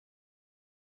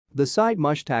The Syed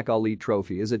Mushtaq Ali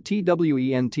Trophy is a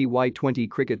T20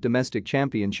 cricket domestic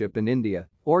championship in India,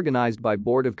 organised by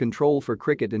Board of Control for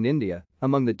Cricket in India,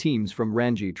 among the teams from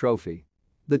Ranji Trophy.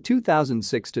 The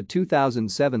 2006 to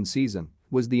 2007 season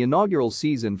was the inaugural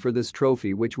season for this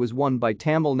trophy, which was won by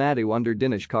Tamil Nadu under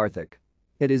Dinesh Karthik.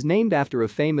 It is named after a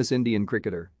famous Indian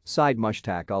cricketer, Syed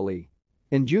Mushtaq Ali.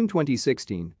 In June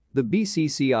 2016, the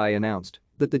BCCI announced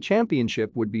that the championship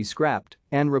would be scrapped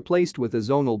and replaced with a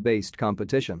zonal-based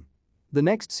competition. The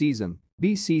next season,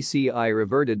 BCCI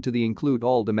reverted to the include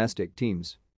all domestic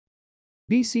teams.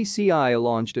 BCCI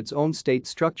launched its own state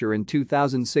structure in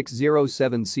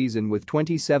 2006-07 season with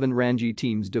 27 Ranji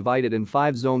teams divided in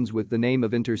 5 zones with the name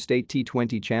of Interstate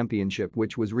T20 Championship,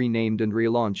 which was renamed and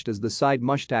relaunched as the Syed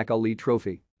Mushtaq Ali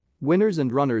Trophy. Winners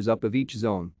and runners-up of each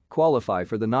zone qualify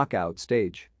for the knockout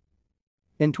stage.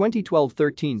 In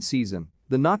 2012-13 season,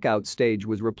 the knockout stage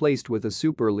was replaced with a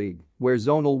Super League, where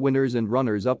zonal winners and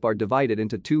runners-up are divided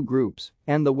into 2 groups,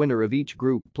 and the winner of each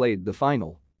group played the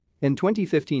final. In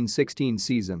 2015-16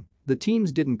 season, the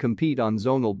teams didn't compete on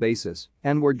zonal basis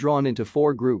and were drawn into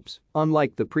 4 groups,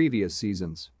 unlike the previous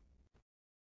seasons.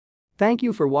 Thank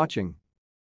you for watching.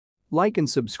 Like and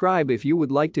subscribe if you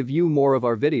would like to view more of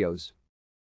our videos.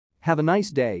 Have a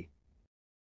nice day.